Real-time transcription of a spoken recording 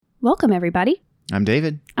Welcome, everybody. I'm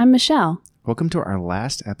David. I'm Michelle. Welcome to our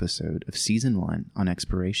last episode of Season 1 on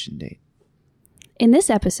Expiration Date. In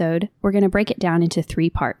this episode, we're going to break it down into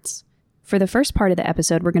 3 parts. For the first part of the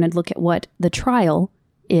episode, we're going to look at what the trial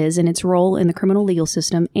is and its role in the criminal legal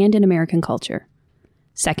system and in American culture.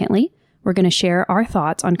 Secondly, we're going to share our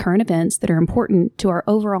thoughts on current events that are important to our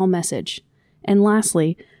overall message. And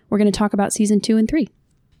lastly, we're going to talk about Season 2 and 3.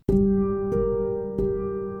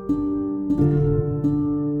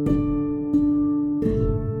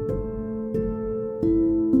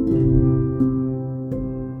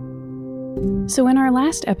 So in our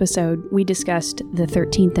last episode, we discussed the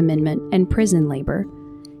 13th Amendment and prison labor.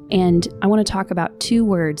 And I want to talk about 2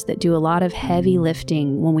 words that do a lot of heavy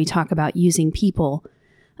lifting when we talk about using people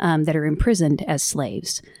that are imprisoned as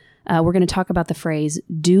slaves. We're going to talk about the phrase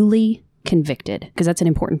duly convicted, because that's an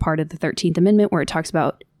important part of the 13th Amendment where it talks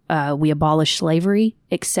about we abolish slavery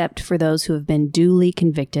except for those who have been duly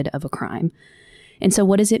convicted of a crime. And so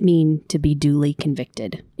what does it mean to be duly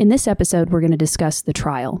convicted? In this episode, we're going to discuss the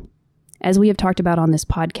trial. As we have talked about on this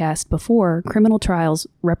podcast before, criminal trials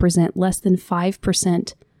represent less than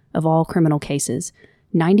 5% of all criminal cases.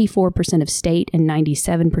 94% of state and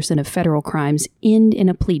 97% of federal crimes end in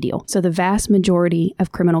a plea deal. So the vast majority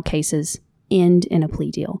of criminal cases end in a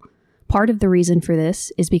plea deal. Part of the reason for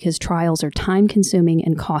this is because trials are time-consuming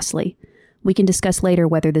and costly. We can discuss later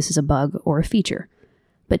whether this is a bug or a feature.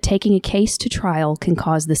 But taking a case to trial can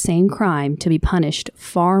cause the same crime to be punished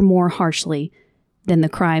far more harshly than the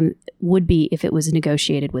crime would be if it was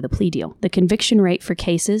negotiated with a plea deal. The conviction rate for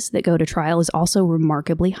cases that go to trial is also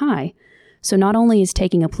remarkably high. So not only is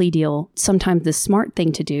taking a plea deal sometimes the smart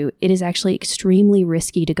thing to do, it is actually extremely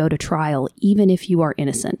risky to go to trial, even if you are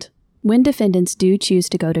innocent. When defendants do choose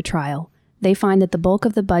to go to trial, they find that the bulk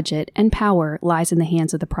of the budget and power lies in the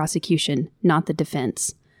hands of the prosecution, not the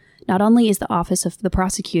defense. Not only is the office of the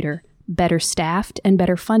prosecutor better staffed and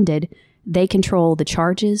better funded, they control the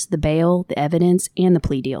charges, the bail, the evidence, and the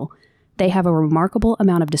plea deal. They have a remarkable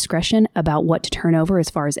amount of discretion about what to turn over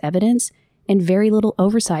as far as evidence, and very little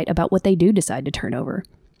oversight about what they do decide to turn over.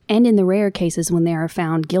 And in the rare cases when they are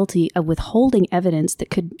found guilty of withholding evidence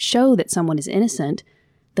that could show that someone is innocent,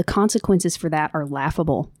 the consequences for that are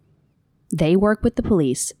laughable. They work with the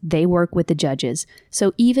police, they work with the judges,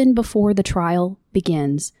 so even before the trial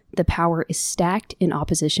begins, the power is stacked in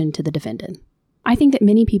opposition to the defendant. I think that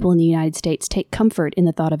many people in the United States take comfort in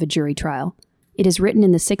the thought of a jury trial. It is written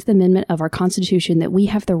in the 6th Amendment of our Constitution that we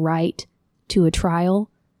have the right to a trial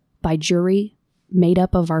by jury made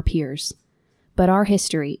up of our peers. But our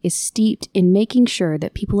history is steeped in making sure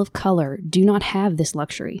that people of color do not have this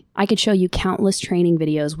luxury. I could show you countless training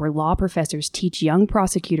videos where law professors teach young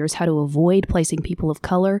prosecutors how to avoid placing people of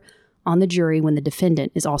color on the jury when the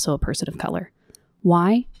defendant is also a person of color.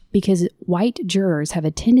 Why? Because white jurors have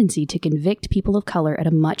a tendency to convict people of color at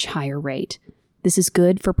a much higher rate. This is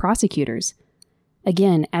good for prosecutors.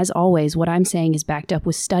 Again, as always, what I'm saying is backed up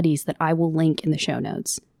with studies that I will link in the show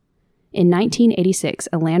notes. In 1986,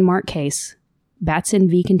 a landmark case, Batson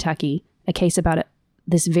v. Kentucky, a case about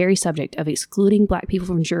this very subject of excluding black people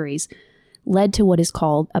from juries, led to what is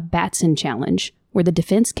called a Batson challenge, where the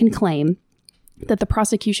defense can claim that the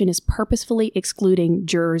prosecution is purposefully excluding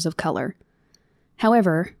jurors of color.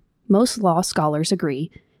 However, most law scholars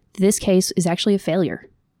agree that this case is actually a failure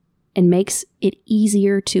and makes it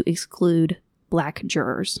easier to exclude black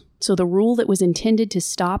jurors. So the rule that was intended to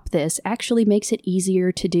stop this actually makes it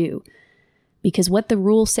easier to do, because what the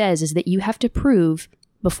rule says is that you have to prove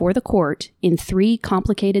before the court in 3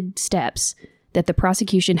 complicated steps that the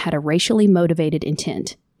prosecution had a racially motivated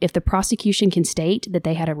intent. If the prosecution can state that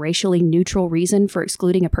they had a racially neutral reason for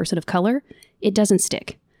excluding a person of color, it doesn't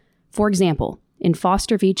stick. For example, in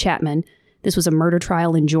Foster v. Chapman, this was a murder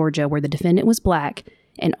trial in Georgia where the defendant was black,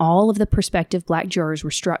 and all of the prospective black jurors were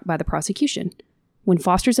struck by the prosecution. When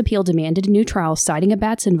Foster's appeal demanded a new trial citing a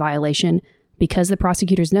Batson violation, because the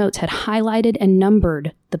prosecutor's notes had highlighted and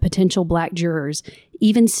numbered the potential black jurors,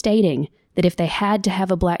 even stating that if they had to have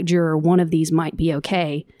a black juror, one of these might be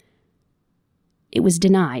okay, it was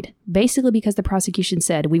denied, basically because the prosecution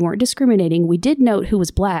said we weren't discriminating, we did note who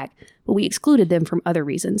was black, but we excluded them from other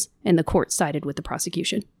reasons, and the court sided with the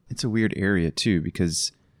prosecution. It's a weird area, too,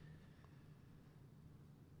 because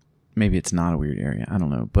maybe it's not a weird area, I don't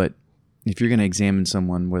know, but if you're going to examine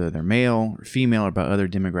someone, whether they're male or female or about other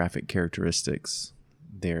demographic characteristics,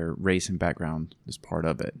 their race and background is part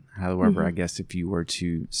of it. However, I guess if you were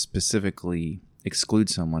to specifically exclude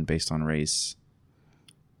someone based on race,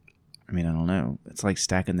 I mean, I don't know. It's like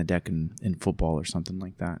stacking the deck in football or something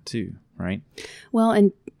like that too, right? Well,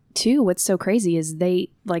 and two, what's so crazy is they,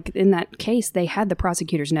 like in that case, they had the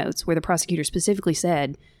prosecutor's notes where the prosecutor specifically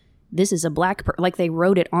said, this is a black, like they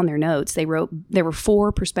wrote it on their notes. There were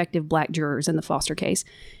 4 prospective black jurors in the Foster case,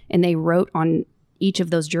 and they wrote on each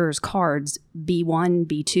of those jurors' cards, B1,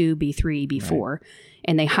 B2, B3, B4, right.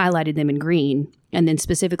 And they highlighted them in green, and then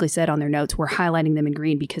specifically said on their notes, we're highlighting them in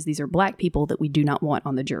green because these are black people that we do not want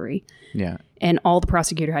on the jury. Yeah. And all the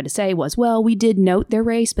prosecutor had to say was, well, we did note their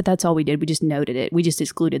race, but that's all we did. We just noted it. We just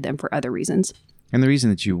excluded them for other reasons. And the reason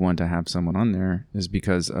that you want to have someone on there is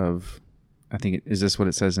because of, I think, is this what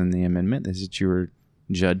it says in the amendment? Is that you were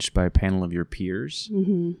judged by a panel of your peers?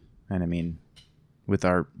 Mm-hmm. And I mean, with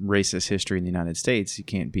our racist history in the United States, you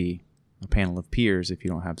can't be a panel of peers if you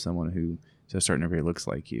don't have someone who to a certain degree looks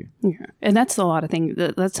like you. Yeah. And that's a lot of things.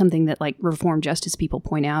 That's something that like reform justice people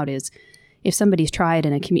point out is if somebody's tried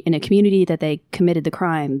in a community that they committed the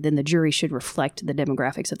crime, then the jury should reflect the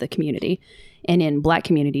demographics of the community. And in black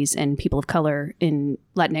communities and people of color in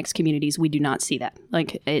Latinx communities, we do not see that.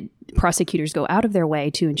 Like prosecutors go out of their way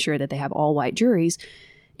to ensure that they have all white juries.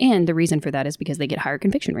 And the reason for that is because they get higher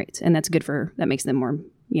conviction rates. And that's good that makes them more,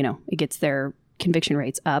 it gets their conviction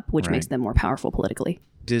rates up, which makes them more powerful politically.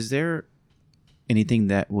 Is there anything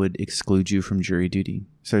that would exclude you from jury duty?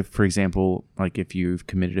 So, for example, like if you've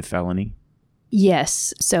committed a felony?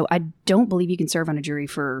 Yes. So I don't believe you can serve on a jury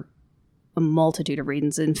for a multitude of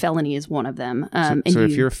reasons, and felony is one of them. So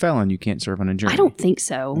if you're a felon, you can't serve on a jury? I don't think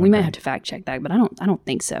so. Okay. We might have to fact check that, but I don't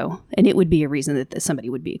think so. And it would be a reason that somebody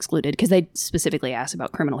would be excluded because they specifically ask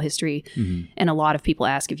about criminal history. Mm-hmm. And a lot of people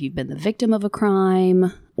ask if you've been the victim of a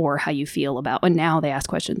crime or how you feel about, and now they ask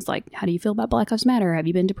questions like, how do you feel about Black Lives Matter? Have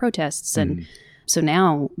you been to protests? Mm-hmm. And so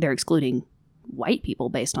now they're excluding white people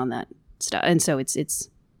based on that stuff. And so it's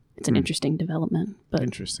an interesting development. But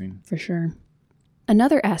interesting. For sure.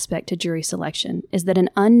 Another aspect to jury selection is that an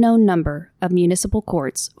unknown number of municipal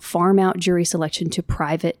courts farm out jury selection to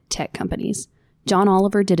private tech companies. John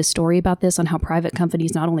Oliver did a story about this on how private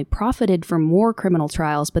companies not only profited from more criminal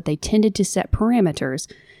trials, but they tended to set parameters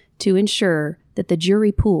to ensure that the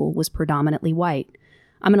jury pool was predominantly white.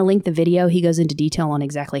 I'm going to link the video. He goes into detail on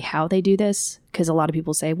exactly how they do this, because a lot of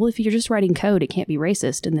people say, well, if you're just writing code, it can't be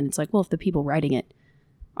racist. And then it's like, well, if the people writing it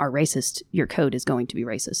are racist, your code is going to be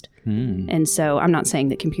racist. And so I'm not saying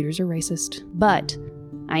that computers are racist, but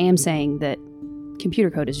I am saying that computer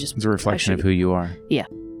code is just... It's a reflection of who you are. Yeah.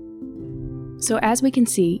 So as we can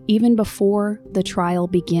see, even before the trial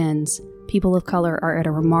begins, people of color are at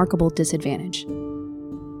a remarkable disadvantage.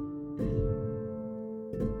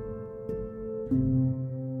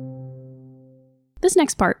 This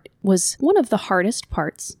next part was one of the hardest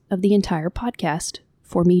parts of the entire podcast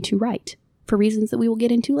for me to write, for reasons that we will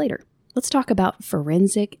get into later. Let's talk about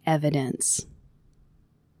forensic evidence.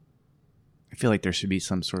 I feel like there should be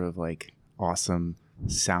some sort of like awesome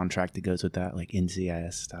soundtrack that goes with that, like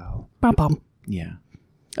NCIS style. Bum, bum. Yeah.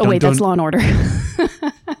 Oh, wait, that's Law and Order.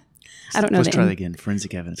 I don't know. Let's try that again.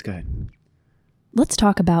 Forensic evidence. Go ahead. Let's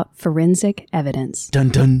talk about forensic evidence. Dun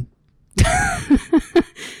dun.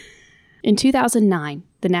 In 2009,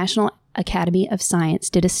 the National Academy of Science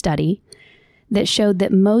did a study that showed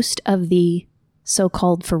that most of the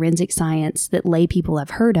so-called forensic science that lay people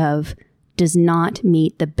have heard of does not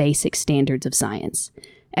meet the basic standards of science.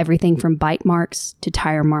 Everything from bite marks to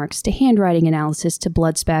tire marks to handwriting analysis to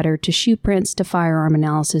blood spatter to shoe prints to firearm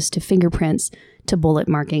analysis to fingerprints to bullet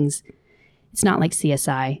markings. It's not like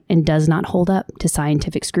CSI and does not hold up to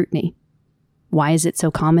scientific scrutiny. Why is it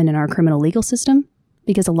so common in our criminal legal system?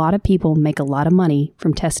 Because a lot of people make a lot of money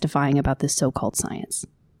from testifying about this so-called science.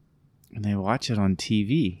 And they watch it on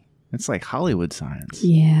TV. It's like Hollywood science.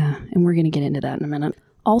 Yeah, and we're going to get into that in a minute.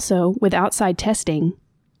 Also, with outside testing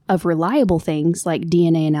of reliable things like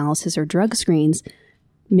DNA analysis or drug screens,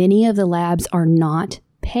 many of the labs are not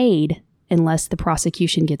paid unless the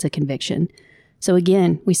prosecution gets a conviction. So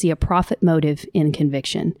again, we see a profit motive in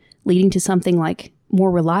conviction, leading to something like more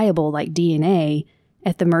reliable like DNA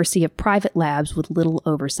at the mercy of private labs with little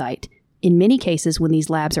oversight. In many cases, when these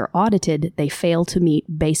labs are audited, they fail to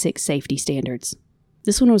meet basic safety standards.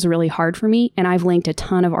 This one was really hard for me, and I've linked a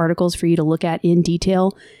ton of articles for you to look at in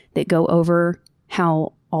detail that go over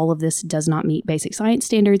how all of this does not meet basic science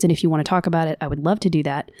standards, and if you want to talk about it, I would love to do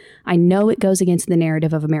that. I know it goes against the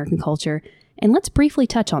narrative of American culture, and let's briefly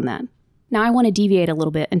touch on that. Now, I want to deviate a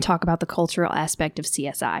little bit and talk about the cultural aspect of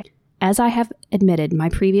CSI. As I have admitted, my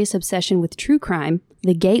previous obsession with true crime,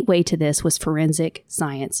 the gateway to this was forensic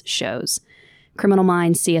science shows. Criminal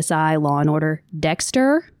Minds, CSI, Law and Order,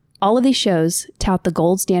 Dexter. All of these shows tout the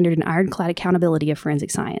gold standard and ironclad accountability of forensic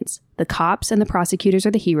science. The cops and the prosecutors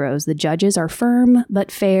are the heroes. The judges are firm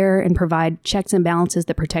but fair and provide checks and balances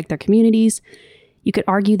that protect their communities. You could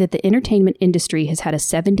argue that the entertainment industry has had a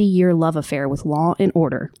 70-year love affair with Law and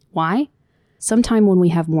Order. Why? sometime when we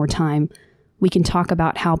have more time, we can talk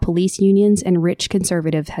about how police unions and rich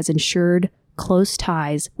conservative has ensured close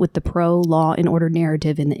ties with the pro-law and order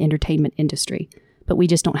narrative in the entertainment industry. But we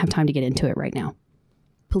just don't have time to get into it right now.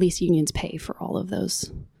 Police unions pay for all of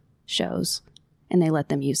those shows, and they let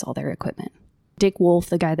them use all their equipment. Dick Wolf,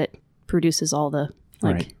 the guy that produces all the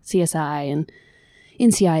Right. CSI and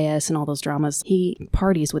NCIS and all those dramas, he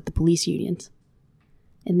parties with the police unions.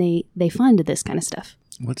 And they fund this kind of stuff.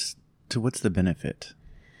 What's the benefit?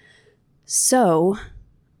 So,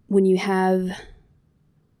 when you have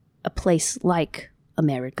a place like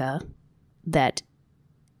America that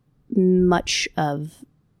much of,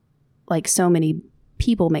 like, so many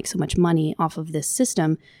people make so much money off of this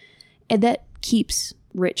system, and that keeps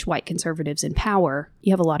rich white conservatives in power,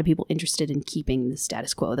 you have a lot of people interested in keeping the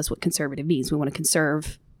status quo. That's what conservative means. We want to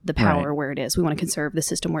conserve the power where it is. We want to conserve the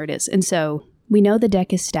system where it is. And so we know the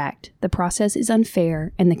deck is stacked, the process is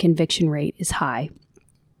unfair, and the conviction rate is high.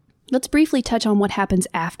 Let's briefly touch on what happens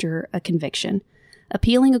after a conviction.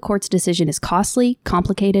 Appealing a court's decision is costly,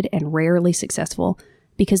 complicated, and rarely successful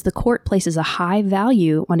because the court places a high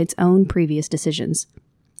value on its own previous decisions.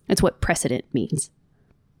 That's what precedent means.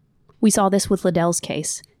 We saw this with Liddell's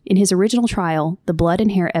case. In his original trial, the blood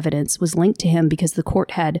and hair evidence was linked to him because the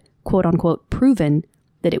court had, quote-unquote, proven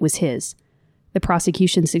that it was his. The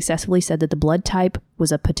prosecution successfully said that the blood type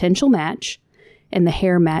was a potential match, and the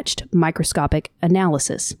hair matched microscopic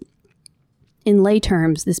analysis. In lay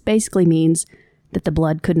terms, this basically means that the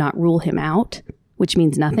blood could not rule him out, which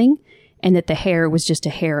means nothing, and that the hair was just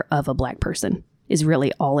a hair of a black person, is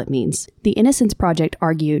really all it means. The Innocence Project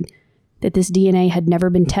argued that this DNA had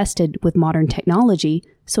never been tested with modern technology,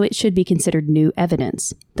 so it should be considered new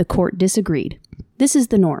evidence. The court disagreed. This is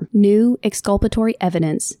the norm. New exculpatory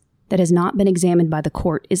evidence that has not been examined by the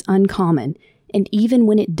court is uncommon, and even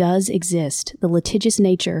when it does exist, the litigious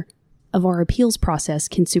nature of our appeals process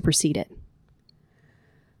can supersede it.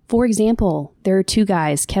 For example, there are two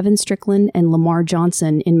guys, Kevin Strickland and Lamar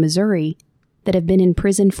Johnson in Missouri, that have been in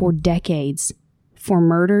prison for decades for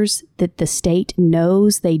murders that the state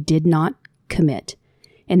knows they did not commit,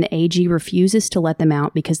 and the AG refuses to let them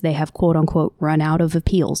out because they have, quote-unquote, run out of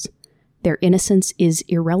appeals. Their innocence is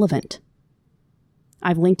irrelevant.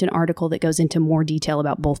 I've linked an article that goes into more detail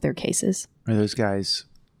about both their cases. Are those guys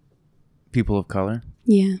people of color?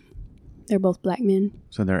 Yeah, they're both black men.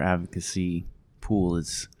 So their advocacy pool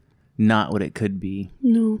is not what it could be.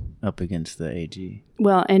 No. Up against the AG.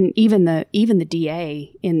 Well, and even the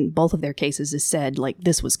DA in both of their cases has said, like,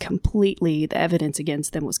 this was completely, the evidence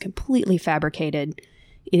against them was completely fabricated.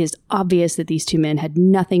 It is obvious that these two men had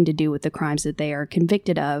nothing to do with the crimes that they are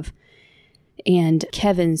convicted of. And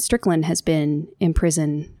Kevin Strickland has been in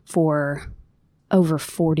prison for over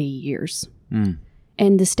 40 years. Mm.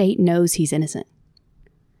 And the state knows he's innocent.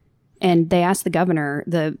 And they asked the governor,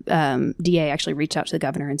 the DA actually reached out to the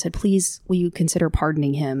governor and said, please, will you consider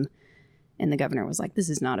pardoning him? And the governor was like, this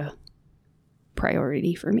is not a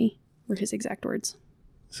priority for me, were his exact words.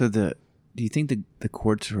 So do you think the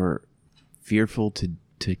courts are fearful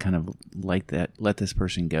to kind of let this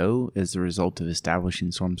person go as a result of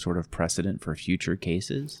establishing some sort of precedent for future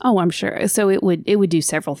cases? Oh, I'm sure. So it would do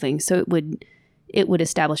several things. So it would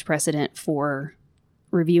establish precedent for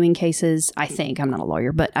reviewing cases. I think, I'm not a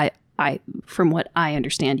lawyer, but I from what I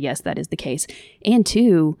understand, yes, that is the case. And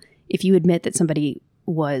two, if you admit that somebody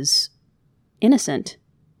was innocent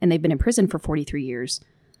and they've been in prison for 43 years,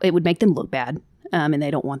 it would make them look bad. And they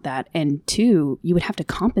don't want that. And two, you would have to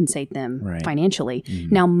compensate them financially.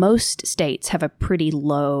 Mm-hmm. Now, most states have a pretty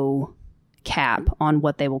low cap on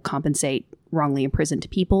what they will compensate wrongly imprisoned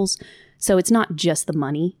peoples. So it's not just the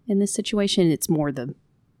money in this situation. It's more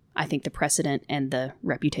I think the precedent and the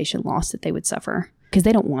reputation loss that they would suffer. Because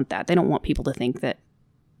they don't want that. They don't want people to think that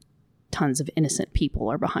tons of innocent people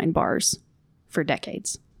are behind bars for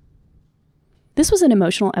decades. This was an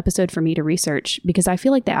emotional episode for me to research because I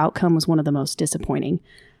feel like the outcome was one of the most disappointing.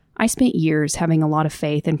 I spent years having a lot of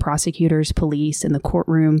faith in prosecutors, police, and the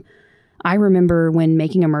courtroom. I remember when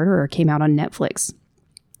Making a Murderer came out on Netflix,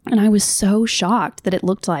 and I was so shocked that it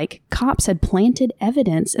looked like cops had planted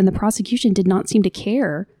evidence and the prosecution did not seem to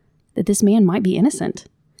care that this man might be innocent.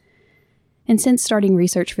 And since starting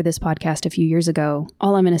research for this podcast a few years ago,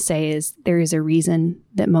 all I'm going to say is there is a reason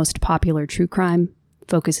that most popular true crime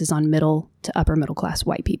focuses on middle to upper middle class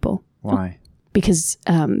white people. Why? Because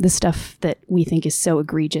the stuff that we think is so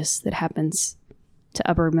egregious that happens to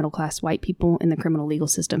upper middle class white people in the criminal legal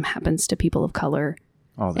system happens to people of color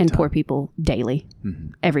and poor people daily,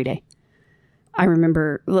 every day. I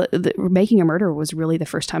remember Making a Murderer was really the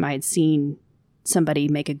first time I had seen somebody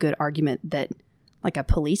make a good argument that like a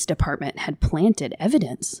police department had planted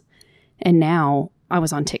evidence. And now I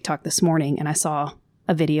was on TikTok this morning and I saw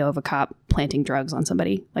a video of a cop planting drugs on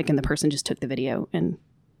somebody, like, and the person just took the video. And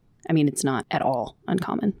I mean, it's not at all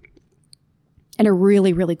uncommon. And a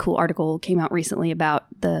really, really cool article came out recently about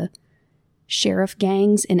the sheriff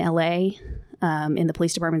gangs in LA, in the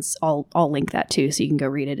police departments. I'll link that too, so you can go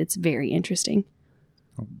read it. It's very interesting.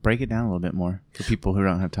 Break it down a little bit more for people who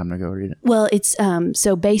don't have time to go read it. Well, it's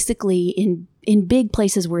so basically in big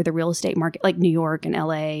places where the real estate market, like New York and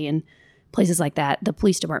LA and places like that, the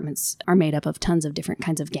police departments are made up of tons of different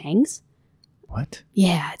kinds of gangs. What?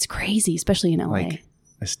 Yeah, it's crazy, especially in LA. Like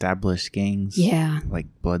established gangs? Yeah. Like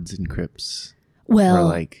Bloods and Crips? Well, or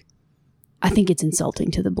like, I think it's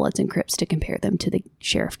insulting to the Bloods and Crips to compare them to the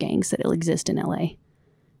sheriff gangs that exist in LA.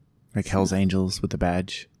 Like Hell's Angels with a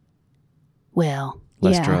badge? Well,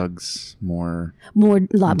 less yeah. drugs, more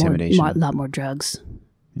intimidation. a lot more drugs,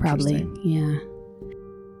 probably. Yeah.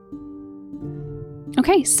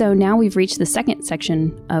 Okay, so now we've reached the second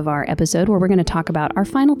section of our episode where we're going to talk about our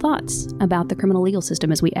final thoughts about the criminal legal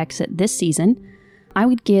system as we exit this season. I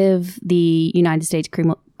would give the United States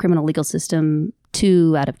criminal legal system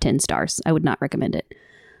 2 out of 10 stars. I would not recommend it.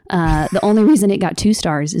 The only reason it got 2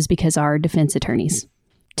 stars is because our defense attorneys.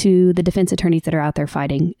 To the defense attorneys that are out there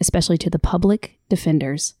fighting, especially to the public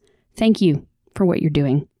defenders, thank you for what you're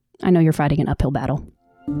doing. I know you're fighting an uphill battle.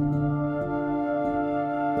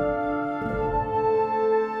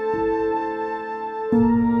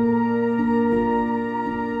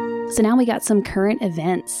 So now we got some current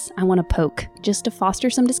events I want to poke just to foster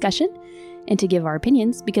some discussion and to give our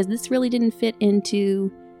opinions, because this really didn't fit into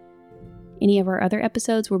any of our other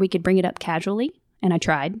episodes where we could bring it up casually. And I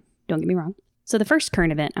tried, don't get me wrong. So the first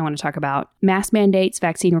current event I want to talk about, mask mandates,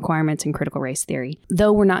 vaccine requirements, and critical race theory.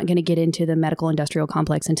 Though we're not going to get into the medical industrial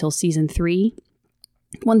complex until season 3,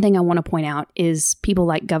 one thing I want to point out is people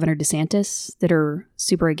like Governor DeSantis that are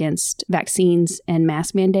super against vaccines and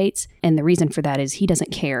mask mandates. And the reason for that is he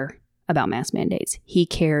doesn't care about mask mandates. He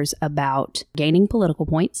cares about gaining political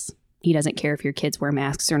points. He doesn't care if your kids wear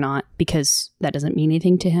masks or not, because that doesn't mean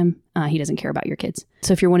anything to him. He doesn't care about your kids.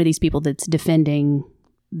 So if you're one of these people that's defending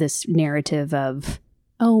this narrative of,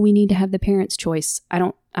 oh, we need to have the parents' choice, I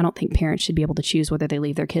don't think parents should be able to choose whether they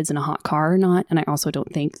leave their kids in a hot car or not. And I also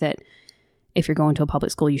don't think that if you're going to a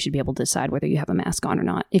public school, you should be able to decide whether you have a mask on or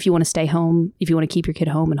not. If you want to stay home, if you want to keep your kid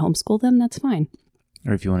home and homeschool them, that's fine.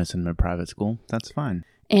 Or if you want to send them to private school, that's fine.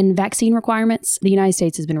 And vaccine requirements, the United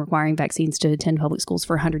States has been requiring vaccines to attend public schools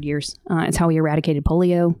for 100 years. It's how we eradicated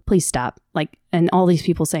polio. Please stop. And all these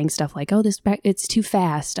people saying stuff like, oh, it's too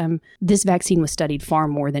fast. This vaccine was studied far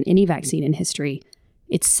more than any vaccine in history.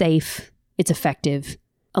 It's safe. It's effective.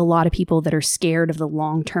 A lot of people that are scared of the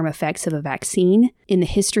long-term effects of a vaccine. In the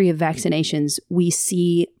history of vaccinations, we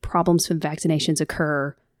see problems with vaccinations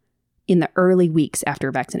occur in the early weeks after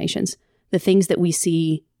vaccinations. The things that we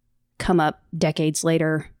see come up decades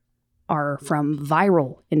later are from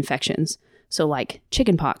viral infections. So like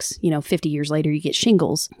chickenpox, 50 years later, you get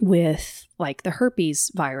shingles. With like the herpes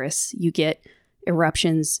virus, you get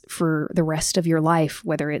eruptions for the rest of your life,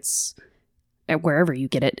 whether it's wherever you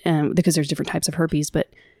get it, because there's different types of herpes.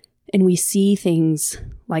 And we see things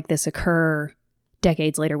like this occur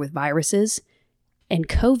decades later with viruses. And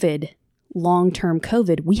COVID, long-term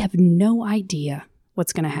COVID, we have no idea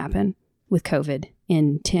what's going to happen with COVID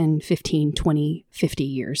in 10, 15, 20, 50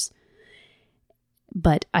 years.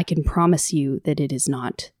 But I can promise you that it is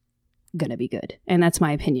not going to be good. And that's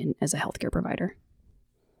my opinion as a healthcare provider.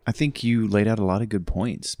 I think you laid out a lot of good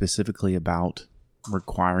points, specifically about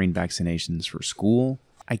requiring vaccinations for school.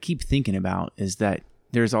 I keep thinking about is that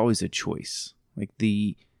there's always a choice. Like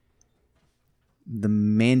the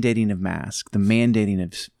mandating of masks, the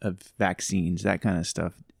mandating of vaccines, that kind of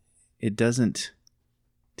stuff, it doesn't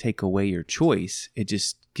take away your choice. It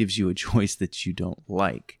just gives you a choice that you don't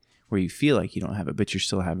like, where you feel like you don't have it, but you're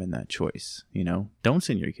still having that choice. Don't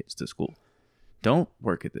send your kids to school. Don't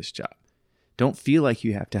work at this job. Don't feel like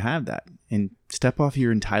you have to have that, and step off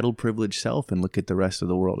your entitled, privileged self and look at the rest of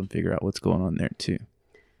the world and figure out what's going on there too.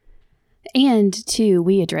 And two,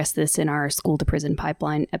 we addressed this in our school to prison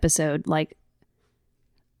pipeline episode. Like,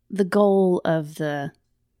 the goal of the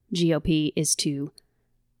GOP is to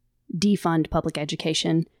defund public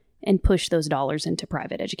education and push those dollars into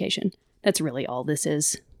private education. That's really all this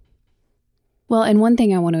is. Well, and one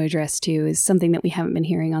thing I want to address too is something that we haven't been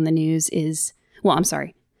hearing on the news is,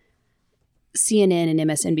 CNN and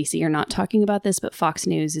MSNBC are not talking about this, but Fox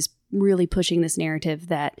News is really pushing this narrative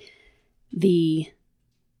that the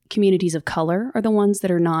communities of color are the ones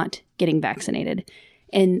that are not getting vaccinated.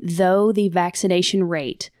 And though the vaccination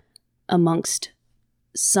rate amongst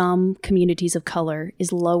some communities of color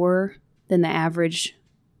is lower than the average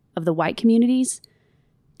of the white communities,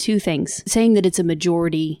 two things. Saying that it's a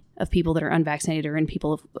majority of people that are unvaccinated or in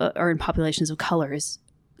or in populations of color is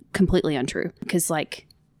completely untrue, because like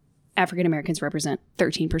African Americans represent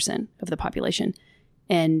 13% of the population.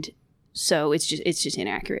 And so it's just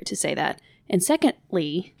inaccurate to say that. And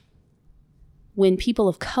secondly, when people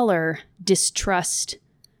of color distrust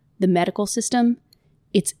the medical system,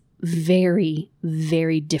 it's very,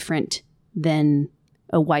 very different than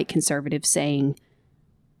a white conservative saying,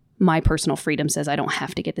 my personal freedom says I don't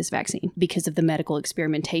have to get this vaccine. Because of the medical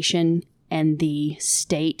experimentation and the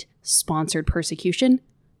state-sponsored persecution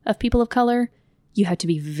of people of color, you have to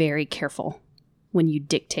be very careful when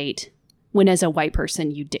as a white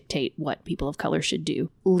person, you dictate what people of color should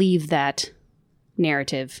do. Leave that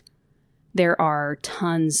narrative. There are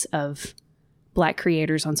tons of Black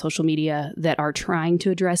creators on social media that are trying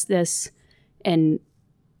to address this, and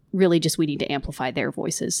really just we need to amplify their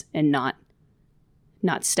voices and not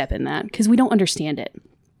step in that, because we don't understand it.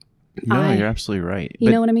 No, you're absolutely right.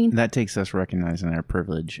 You know what I mean? That takes us recognizing our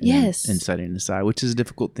privilege and setting it aside, which is a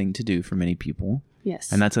difficult thing to do for many people. Yes.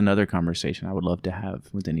 And that's another conversation I would love to have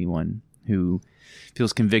with anyone who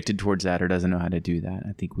feels convicted towards that or doesn't know how to do that.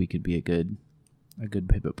 I think we could be a good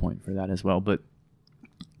pivot point for that as well. But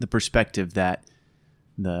the perspective that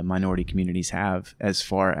the minority communities have as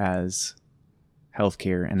far as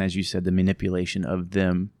healthcare, and as you said, the manipulation of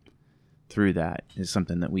them through that, is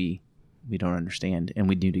something that we don't understand, and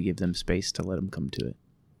we need to give them space to let them come to it.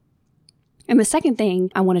 And the second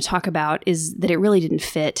thing I want to talk about is that it really didn't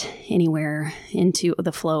fit anywhere into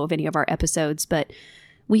the flow of any of our episodes, but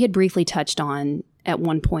we had briefly touched on at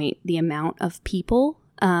one point the amount of people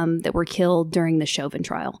that were killed during the Chauvin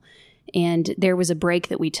trial. And there was a break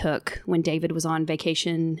that we took when David was on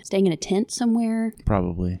vacation, staying in a tent somewhere.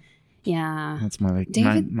 Probably. Yeah. That's my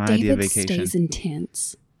idea of vacation. David stays in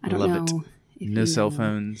tents. I don't know. No cell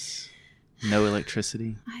phones, no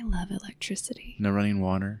electricity. I love electricity. No running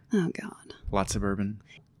water. Oh, God. Lots of bourbon.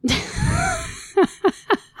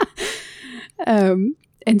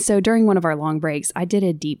 And so during one of our long breaks, I did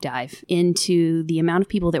a deep dive into the amount of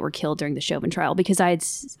people that were killed during the Chauvin trial, because I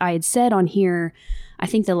had said on here, I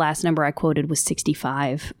think the last number I quoted was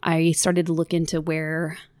 65. I started to look into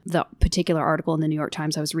where the particular article in the New York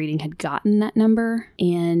Times I was reading had gotten that number,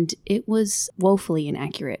 and it was woefully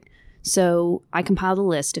inaccurate. So I compiled a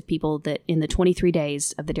list of people that in the 23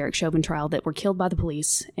 days of the Derek Chauvin trial that were killed by the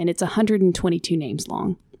police, and it's 122 names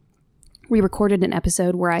long. We recorded an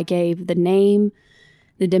episode where I gave the name,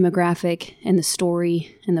 the demographic, and the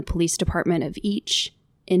story and the police department of each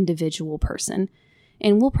individual person.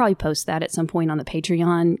 And we'll probably post that at some point on the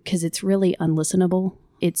Patreon, because it's really unlistenable.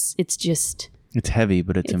 It's heavy,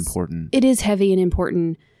 but it's important. It is heavy and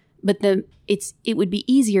important, but it would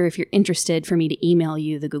be easier if you're interested for me to email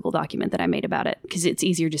you the Google document that I made about it, because it's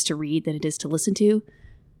easier just to read than it is to listen to,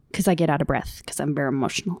 because I get out of breath because I'm very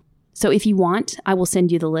emotional. So if you want, I will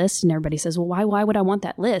send you the list. And everybody says, well, why would I want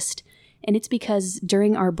that list? And it's because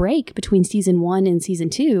during our break between season 1 and season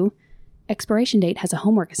 2, Expiration Date has a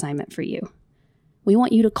homework assignment for you. We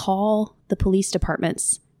want you to call the police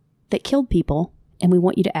departments that killed people, and we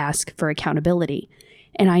want you to ask for accountability.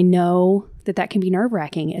 And I know that can be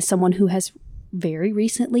nerve-wracking. As someone who has very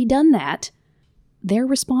recently done that, their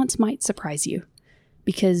response might surprise you,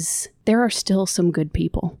 because there are still some good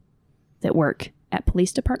people that work at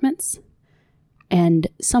police departments, and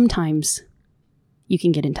sometimes you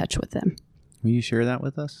can get in touch with them. Will you share that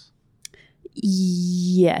with us?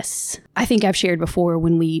 Yes. I think I've shared before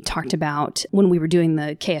when we talked about, when we were doing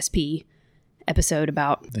the KSP episode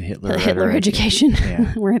about the Hitler education,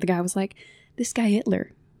 where the guy was like, this guy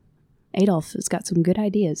Hitler, Adolf, has got some good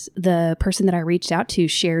ideas. The person that I reached out to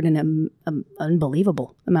shared an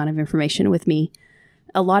unbelievable amount of information with me.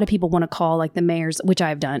 A lot of people want to call like the mayor's, which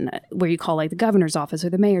I've done, where you call like the governor's office or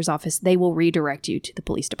the mayor's office. They will redirect you to the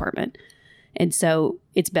police department. And so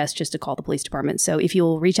it's best just to call the police department. So if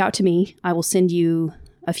you'll reach out to me, I will send you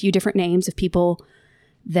a few different names of people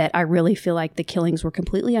that I really feel like the killings were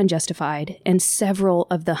completely unjustified. And several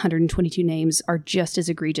of the 122 names are just as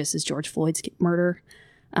egregious as George Floyd's murder.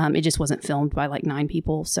 It just wasn't filmed by like 9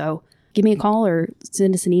 people. So give me a call or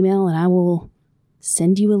send us an email and I will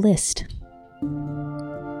send you a list.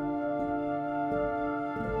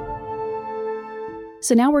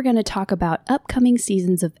 So now we're going to talk about upcoming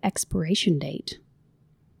seasons of Expiration Date.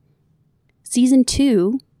 Season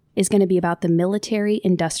 2 is going to be about the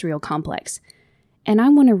military-industrial complex. And I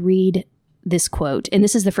want to read this quote. And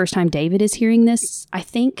this is the first time David is hearing this, I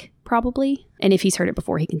think, probably. And if he's heard it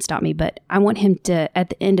before, he can stop me. But I want him to, at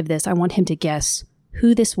the end of this, I want him to guess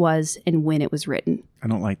who this was and when it was written. I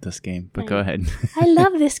don't like this game, but go ahead. I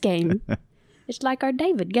love this game. It's like our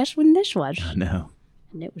David. Guess when this was? No.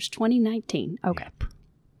 And it was 2019. Okay. Yep.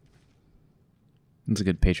 It's a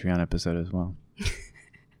good Patreon episode as well.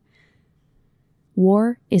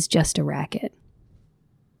 War is just a racket.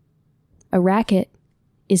 A racket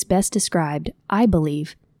is best described, I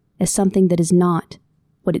believe, as something that is not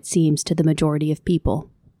what it seems to the majority of people.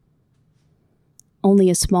 Only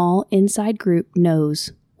a small inside group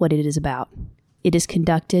knows what it is about. It is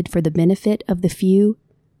conducted for the benefit of the few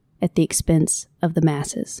at the expense of the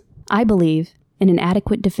masses. I believe in an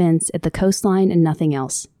adequate defense at the coastline and nothing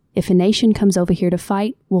else. If a nation comes over here to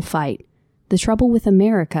fight, we'll fight. The trouble with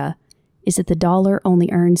America is that the dollar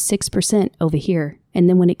only earns 6% over here, and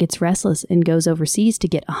then when it gets restless and goes overseas to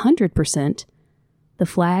get 100%, the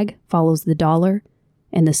flag follows the dollar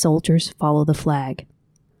and the soldiers follow the flag.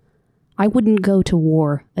 I wouldn't go to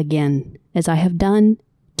war again, as I have done,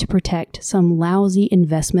 to protect some lousy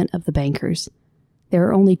investment of the bankers. There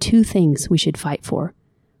are only two things we should fight for.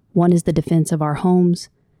 One is the defense of our homes,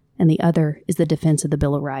 and the other is the defense of the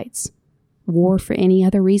Bill of Rights. War for any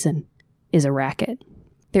other reason is a racket.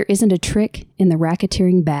 There isn't a trick in the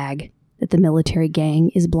racketeering bag that the military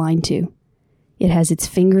gang is blind to. It has its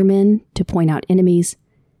fingermen to point out enemies.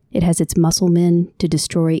 It has its muscle men to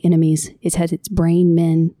destroy enemies. It has its brain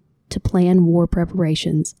men to plan war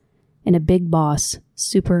preparations, and a big boss,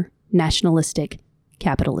 super nationalistic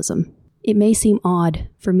capitalism. It may seem odd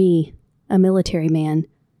for me, a military man,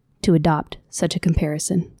 to adopt such a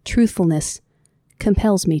comparison. Truthfulness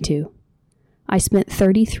compels me to. I spent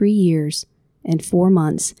 33 years and 4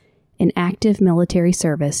 months in active military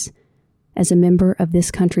service as a member of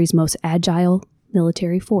this country's most agile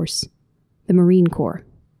military force, the Marine Corps.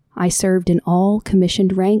 I served in all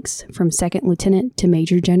commissioned ranks from second lieutenant to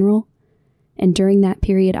major general, and during that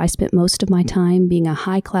period I spent most of my time being a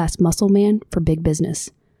high-class muscle man for big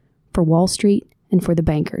business, for Wall Street and for the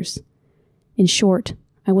bankers. In short,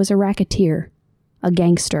 I was a racketeer, a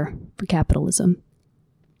gangster for capitalism.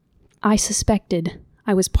 I suspected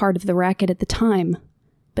I was part of the racket at the time,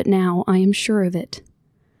 but now I am sure of it.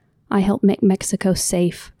 I helped make Mexico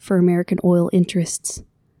safe for American oil interests.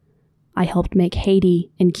 I helped make Haiti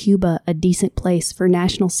and Cuba a decent place for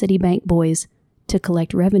national Citibank boys to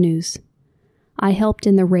collect revenues. I helped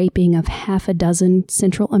in the raping of 6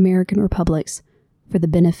 Central American republics for the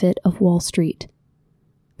benefit of Wall Street.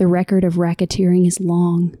 The record of racketeering is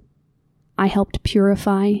long. I helped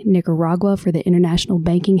purify Nicaragua for the International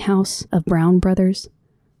Banking House of Brown Brothers.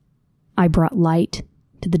 I brought light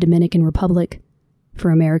to the Dominican Republic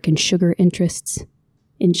for American sugar interests.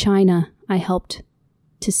 In China, I helped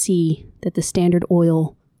to see that the Standard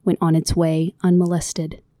Oil went on its way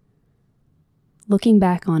unmolested. Looking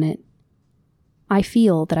back on it, I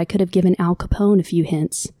feel that I could have given Al Capone a few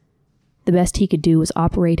hints. The best he could do was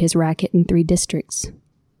operate his racket in 3 districts.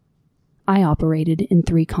 I operated in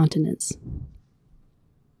 3 continents.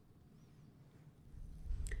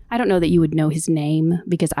 I don't know that you would know his name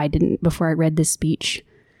because I didn't before I read this speech,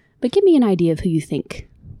 but give me an idea of who you think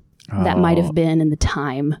that might have been and the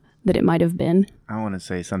time that it might have been. I want to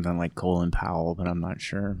say something like Colin Powell, but I'm not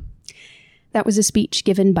sure. That was a speech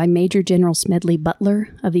given by Major General Smedley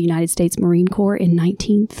Butler of the United States Marine Corps in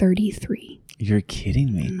 1933. You're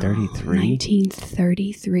kidding me, 33?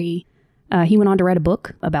 1933. He went on to write a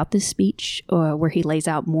book about this speech where he lays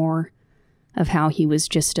out more of how he was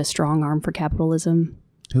just a strong arm for capitalism.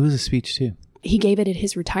 Who was the speech to? He gave it at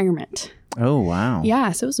his retirement. Oh, wow.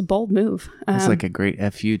 Yeah, so it was a bold move. It's like a great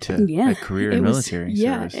FU to a career in military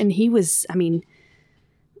service. Yeah, and he was,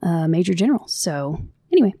 Major General. So,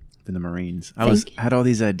 anyway. In the Marines. I had all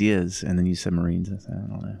these ideas, and then you said Marines. I said, I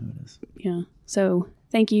don't know who it is. Yeah. So,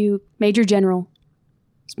 thank you, Major General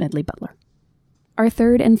Smedley Butler. Our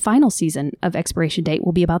 3rd and final season of Expiration Date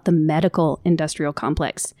will be about the medical industrial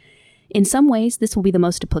complex. In some ways, this will be the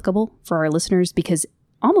most applicable for our listeners because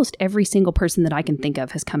almost every single person that I can think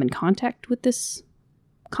of has come in contact with this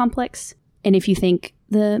complex. And if you think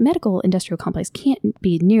the medical industrial complex can't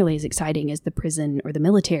be nearly as exciting as the prison or the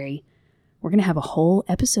military, we're going to have a whole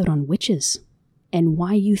episode on witches and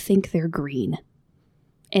why you think they're green.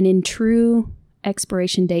 And in true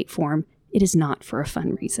Expiration Date form, it is not for a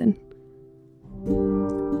fun reason.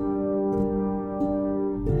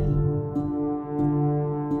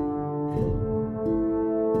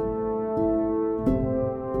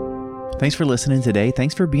 Thanks for listening today.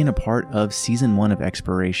 Thanks for being a part of Season 1 of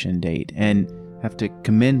Expiration Date. And I have to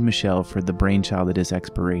commend Michelle for the brainchild that is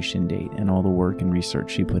Expiration Date and all the work and research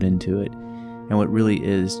she put into it. And what really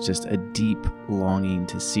is just a deep longing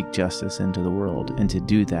to seek justice into the world and to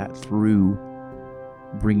do that through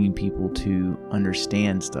bringing people to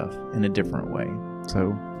understand stuff in a different way.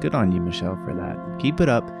 So good on you, Michelle, for that. Keep it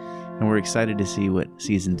up, and we're excited to see what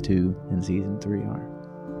season 2 and season 3 are.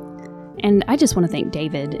 And I just want to thank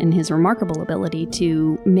David and his remarkable ability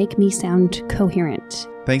to make me sound coherent.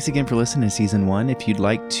 Thanks again for listening to season 1. If you'd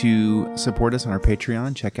like to support us on our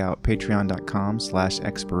Patreon, check out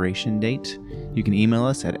patreon.com/expirationdate. You can email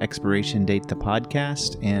us at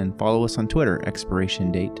expirationdatethepodcast and follow us on Twitter,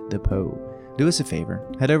 expirationdatethepod. Do us a favor,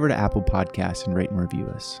 head over to Apple Podcasts and rate and review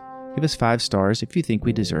us. Give us 5 stars if you think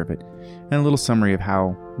we deserve it, and a little summary of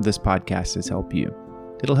how this podcast has helped you.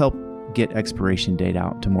 It'll help get Expiration Date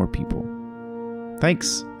out to more people.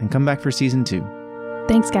 Thanks, and come back for season 2.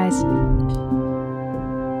 Thanks, guys.